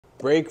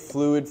Brake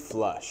fluid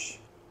flush.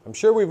 I'm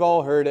sure we've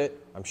all heard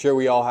it. I'm sure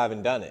we all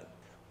haven't done it.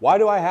 Why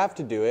do I have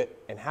to do it,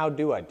 and how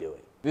do I do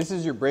it? This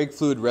is your brake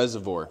fluid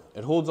reservoir.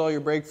 It holds all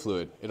your brake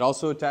fluid. It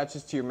also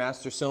attaches to your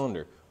master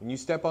cylinder. When you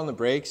step on the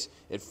brakes,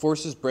 it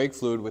forces brake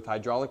fluid with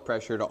hydraulic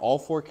pressure to all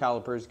 4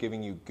 calipers,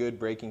 giving you good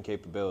braking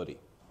capability.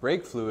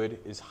 Brake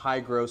fluid is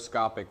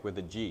hygroscopic with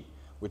a G,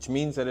 which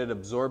means that it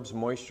absorbs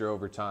moisture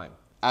over time.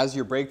 As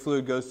your brake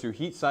fluid goes through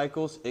heat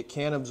cycles, it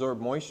can absorb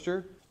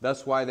moisture.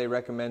 That's why they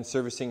recommend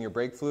servicing your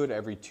brake fluid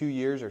every 2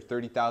 years or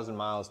 30,000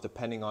 miles,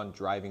 depending on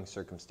driving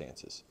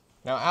circumstances.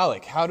 Now,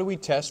 Alec, how do we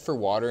test for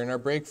water in our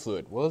brake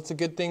fluid? Well, it's a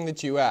good thing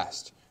that you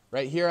asked.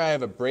 Right here I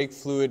have a brake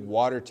fluid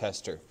water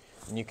tester.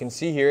 And you can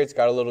see here it's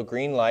got a little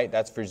green light.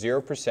 That's for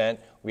 0%.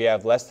 We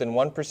have less than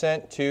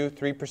 1%, 2,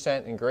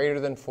 3%, and greater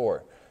than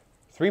 4.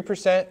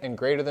 3% and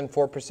greater than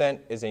 4%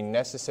 is a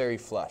necessary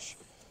flush.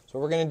 So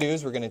what we're going to do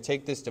is we're going to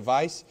take this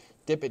device,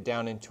 dip it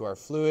down into our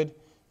fluid,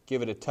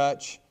 give it a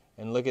touch,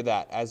 and look at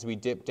that. As we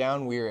dip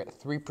down, we are at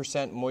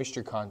 3%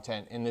 moisture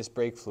content in this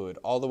brake fluid,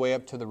 all the way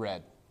up to the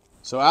red.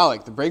 So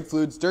Alec, the brake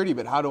fluid's dirty,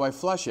 but how do I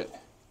flush it?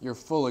 You're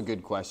full of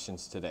good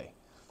questions today.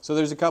 So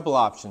there's a couple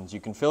options. You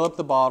can fill up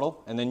the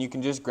bottle, and then you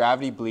can just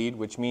gravity bleed,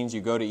 which means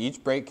you go to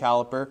each brake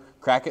caliper,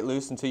 crack it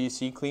loose until you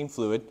see clean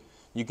fluid.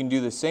 You can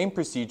do the same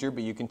procedure,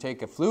 but you can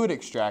take a fluid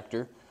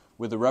extractor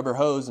with a rubber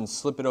hose and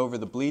slip it over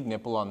the bleed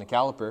nipple on the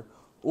caliper,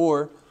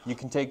 or you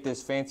can take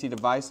this fancy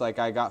device like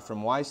I got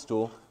from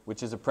Y-Stool,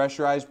 which is a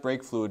pressurized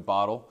brake fluid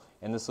bottle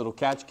and this little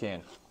catch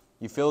can.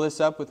 You fill this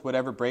up with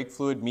whatever brake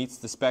fluid meets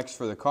the specs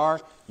for the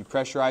car, you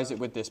pressurize it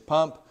with this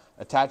pump,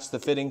 attach the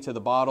fitting to the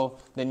bottle,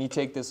 then you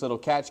take this little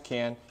catch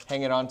can,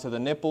 hang it onto the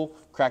nipple,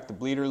 crack the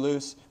bleeder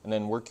loose, and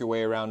then work your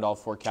way around all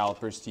 4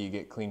 calipers till you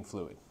get clean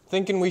fluid.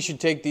 Thinking we should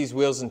take these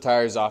wheels and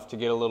tires off to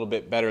get a little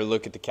bit better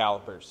look at the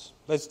calipers.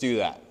 Let's do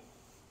that.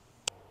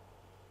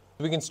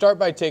 We can start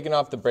by taking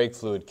off the brake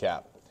fluid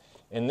cap.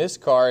 In this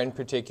car in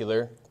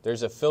particular,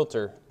 there's a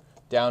filter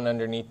down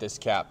underneath this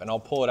cap, and I'll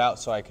pull it out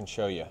so I can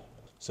show you.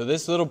 So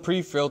this little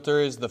pre-filter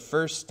is the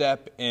first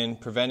step in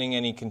preventing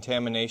any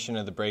contamination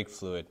of the brake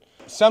fluid.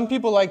 Some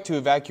people like to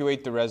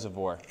evacuate the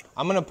reservoir.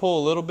 I'm going to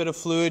pull a little bit of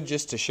fluid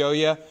just to show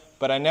you,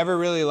 but I never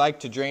really like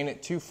to drain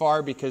it too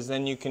far because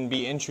then you can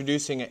be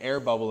introducing an air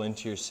bubble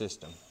into your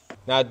system.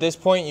 Now at this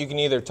point you can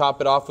either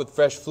top it off with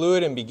fresh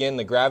fluid and begin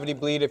the gravity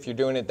bleed if you're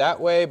doing it that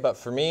way, but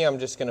for me I'm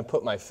just going to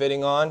put my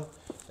fitting on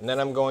and then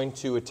I'm going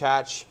to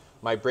attach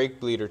my brake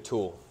bleeder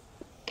tool.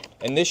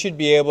 And this should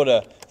be able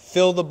to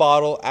fill the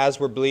bottle as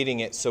we're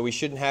bleeding it, so we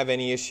shouldn't have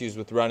any issues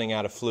with running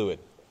out of fluid.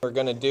 What we're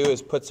going to do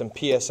is put some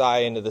PSI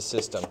into the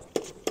system.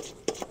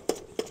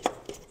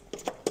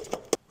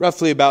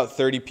 Roughly about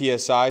 30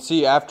 PSI.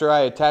 See, after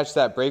I attached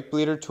that brake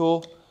bleeder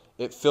tool,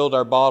 it filled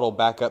our bottle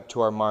back up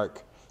to our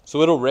mark.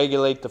 So it'll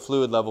regulate the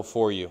fluid level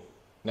for you.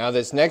 Now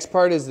this next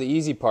part is the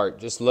easy part.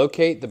 Just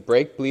locate the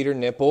brake bleeder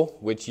nipple,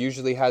 which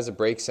usually has a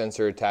brake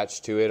sensor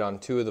attached to it on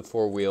 2 of the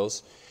 4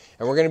 wheels.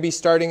 And we're going to be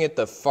starting at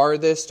the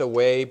farthest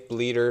away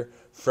bleeder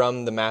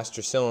from the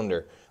master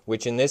cylinder,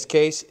 which in this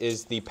case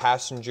is the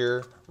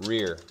passenger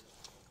rear.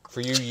 For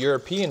you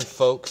European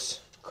folks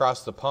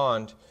across the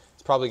pond,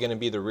 it's probably going to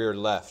be the rear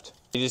left.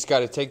 You just got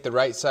to take the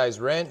right size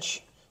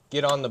wrench,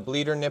 get on the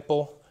bleeder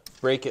nipple,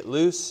 break it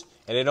loose,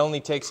 and it only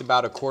takes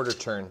about a 1/4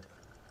 turn.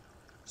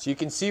 So you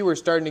can see we're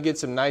starting to get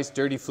some nice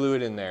dirty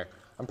fluid in there.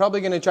 I'm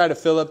probably going to try to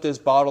fill up this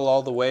bottle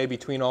all the way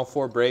between all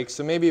 4 brakes,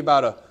 so maybe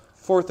about a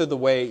 1/4 of the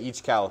way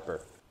each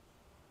caliper.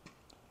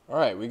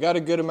 Alright, we got a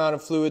good amount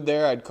of fluid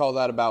there. I'd call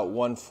that about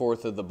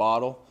 1/4 of the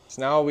bottle.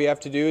 So now all we have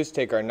to do is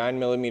take our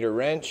 9mm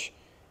wrench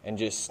and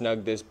just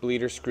snug this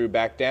bleeder screw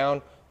back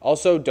down.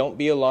 Also, don't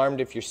be alarmed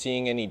if you're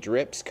seeing any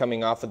drips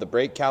coming off of the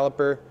brake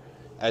caliper.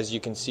 As you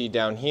can see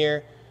down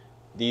here,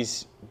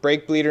 these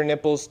brake bleeder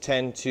nipples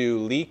tend to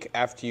leak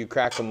after you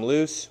crack them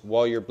loose.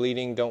 While you're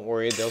bleeding, don't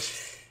worry,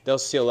 they'll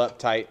seal up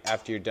tight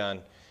after you're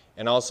done.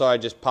 And also I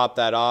just popped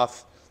that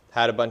off,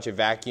 had a bunch of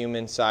vacuum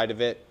inside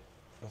of it,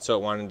 and so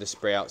it wanted to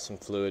spray out some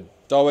fluid.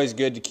 It's always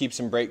good to keep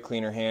some brake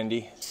cleaner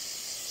handy.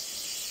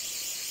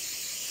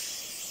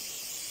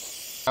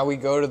 Now we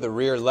go to the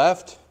rear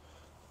left,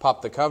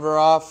 pop the cover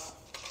off,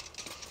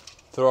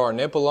 throw our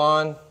nipple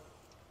on,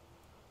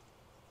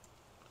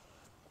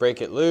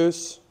 break it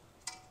loose,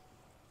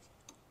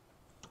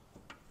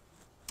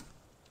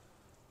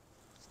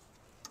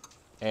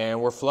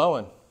 and we're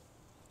flowing.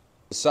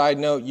 Side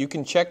note, you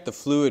can check the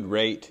fluid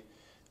rate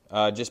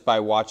just by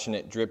watching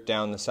it drip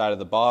down the side of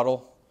the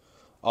bottle.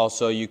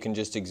 Also, you can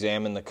just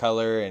examine the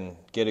color and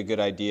get a good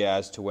idea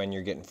as to when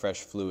you're getting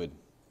fresh fluid.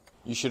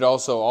 You should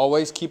also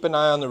always keep an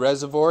eye on the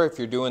reservoir if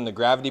you're doing the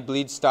gravity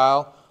bleed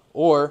style,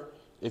 or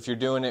if you're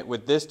doing it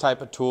with this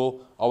type of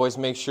tool, always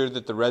make sure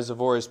that the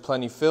reservoir is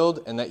plenty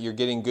filled and that you're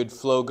getting good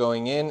flow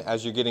going in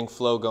as you're getting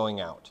flow going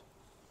out.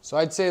 So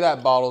I'd say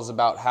that bottle's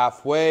about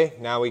halfway.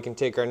 Now we can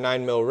take our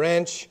 9mm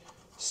wrench,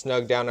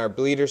 snug down our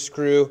bleeder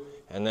screw,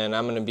 and then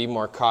I'm going to be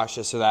more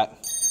cautious of that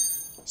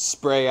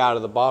spray out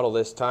of the bottle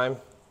this time.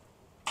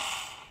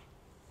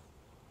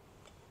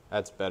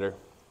 That's better.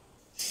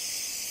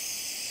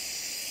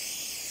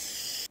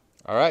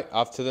 All right,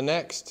 off to the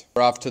next.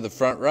 We're off to the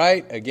front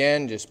right.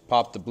 Again, just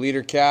pop the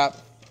bleeder cap.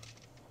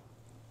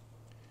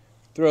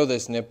 Throw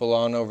this nipple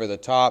on over the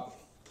top.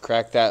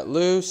 Crack that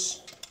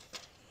loose.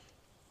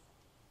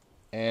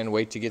 And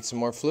wait to get some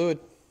more fluid.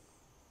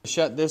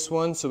 Shut this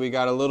one so we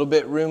got a little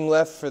bit room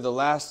left for the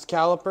last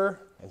caliper.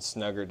 And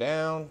snug her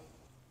down.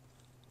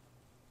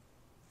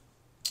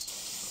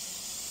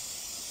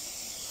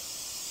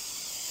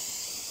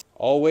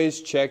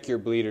 Always check your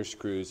bleeder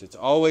screws. It's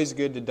always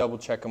good to double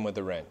check them with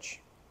a wrench.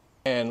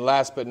 And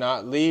last but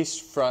not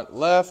least, front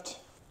left.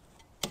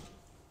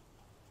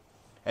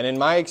 And in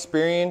my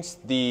experience,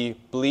 the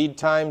bleed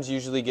times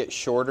usually get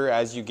shorter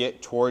as you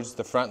get towards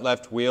the front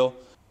left wheel.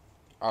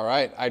 All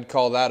right, I'd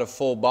call that a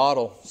full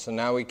bottle. So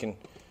now we can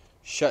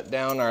shut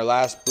down our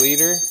last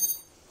bleeder.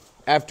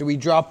 After we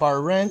drop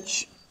our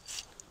wrench,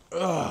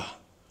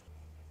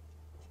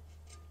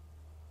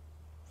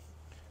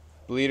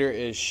 bleeder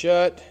is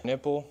shut,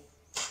 nipple.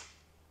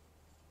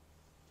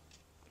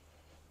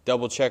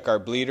 Double check our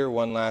bleeder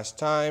one last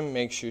time,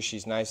 make sure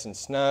she's nice and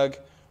snug,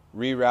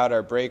 reroute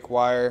our brake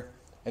wire,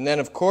 and then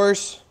of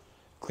course,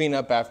 clean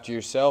up after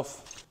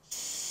yourself.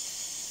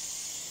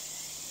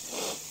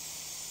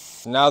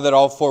 Now that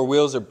all 4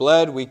 wheels are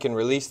bled, we can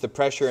release the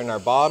pressure in our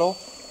bottle.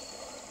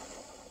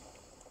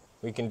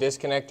 We can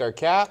disconnect our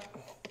cap,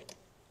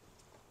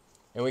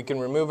 and we can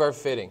remove our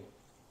fitting.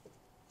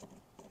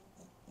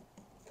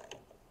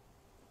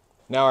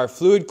 Now our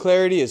fluid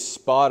clarity is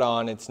spot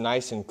on, it's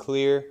nice and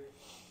clear.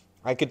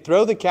 I could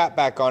throw the cap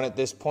back on at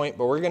this point,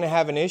 but we're going to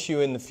have an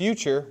issue in the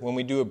future when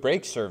we do a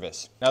brake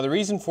service. Now the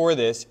reason for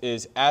this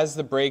is as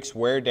the brakes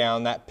wear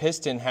down, that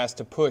piston has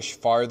to push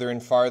farther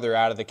and farther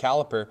out of the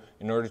caliper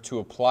in order to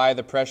apply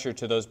the pressure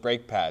to those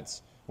brake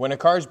pads. When a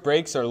car's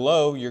brakes are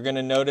low, you're going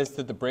to notice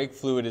that the brake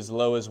fluid is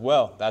low as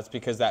well. That's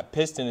because that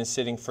piston is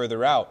sitting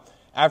further out.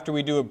 After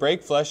we do a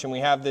brake flush and we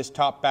have this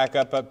top back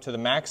up to the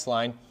max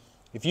line,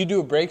 if you do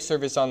a brake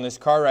service on this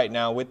car right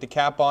now with the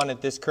cap on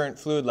at this current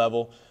fluid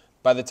level,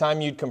 by the time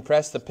you'd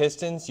compress the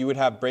pistons, you would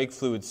have brake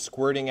fluid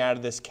squirting out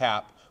of this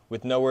cap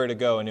with nowhere to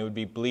go, and it would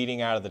be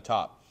bleeding out of the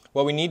top.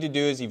 What we need to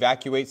do is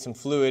evacuate some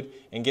fluid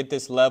and get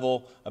this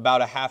level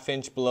about a ½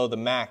 inch below the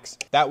max.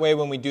 That way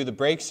when we do the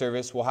brake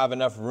service, we'll have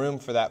enough room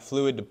for that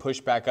fluid to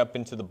push back up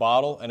into the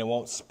bottle and it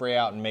won't spray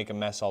out and make a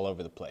mess all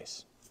over the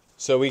place.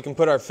 So we can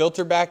put our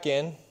filter back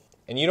in,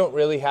 and you don't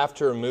really have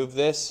to remove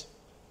this,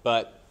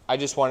 but I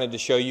just wanted to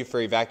show you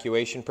for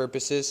evacuation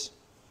purposes.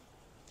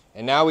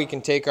 And now we can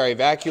take our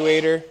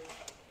evacuator,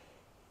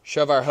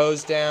 shove our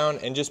hose down,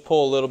 and just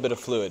pull a little bit of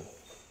fluid.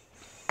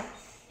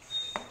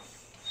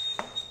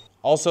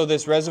 Also,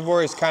 this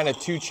reservoir is kind of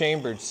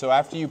 2-chambered, so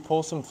after you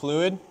pull some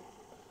fluid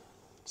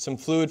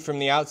from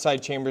the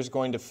outside chamber is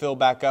going to fill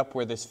back up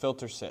where this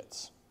filter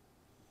sits,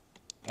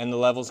 and the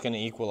level's going to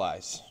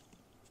equalize.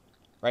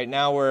 Right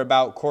now we're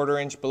about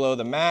 1/4 inch below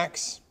the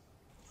max.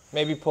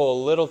 Maybe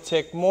pull a little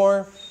tick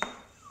more,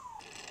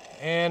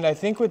 and I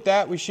think with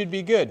that we should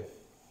be good.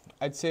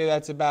 I'd say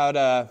that's about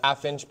a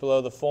 ½ inch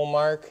below the full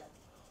mark.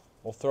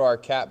 We'll throw our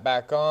cap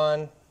back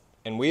on,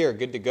 and we are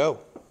good to go.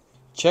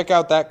 Check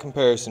out that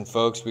comparison,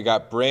 folks. We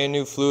got brand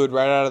new fluid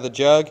right out of the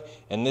jug,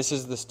 and this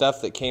is the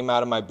stuff that came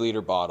out of my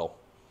bleeder bottle.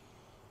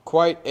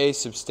 Quite a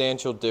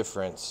substantial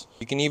difference.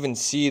 You can even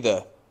see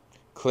the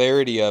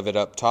clarity of it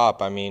up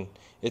top. I mean,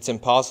 it's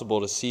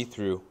impossible to see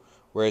through,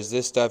 whereas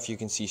this stuff you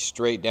can see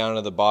straight down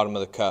to the bottom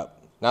of the cup.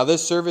 Now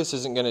this service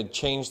isn't going to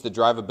change the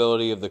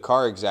drivability of the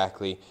car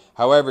exactly.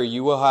 However,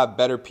 you will have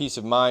better peace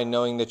of mind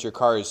knowing that your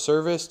car is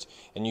serviced,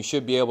 and you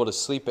should be able to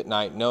sleep at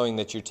night knowing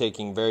that you're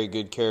taking very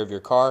good care of your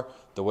car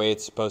the way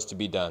it's supposed to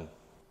be done.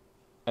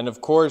 And of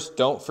course,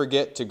 don't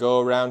forget to go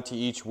around to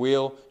each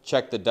wheel,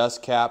 check the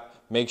dust cap,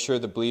 make sure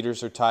the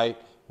bleeders are tight,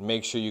 and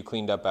make sure you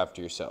cleaned up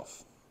after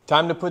yourself.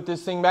 Time to put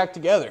this thing back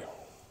together.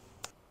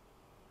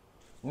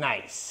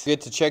 Nice. You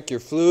get to check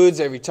your fluids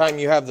every time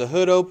you have the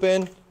hood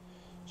open.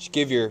 Just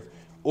give your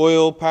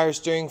oil, power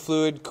steering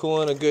fluid,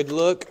 coolant a good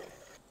look.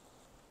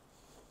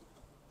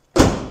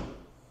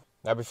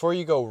 Now before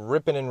you go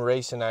ripping and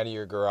racing out of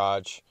your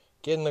garage,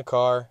 get in the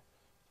car,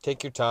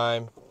 take your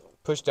time,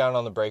 push down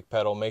on the brake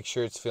pedal, make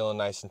sure it's feeling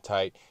nice and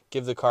tight,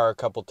 give the car a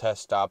couple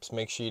test stops,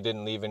 make sure you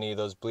didn't leave any of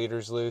those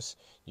bleeders loose,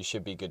 you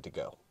should be good to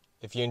go.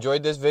 If you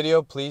enjoyed this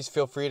video, please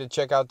feel free to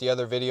check out the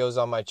other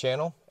videos on my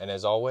channel, and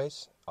as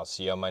always, I'll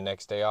see you on my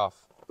next day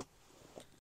off.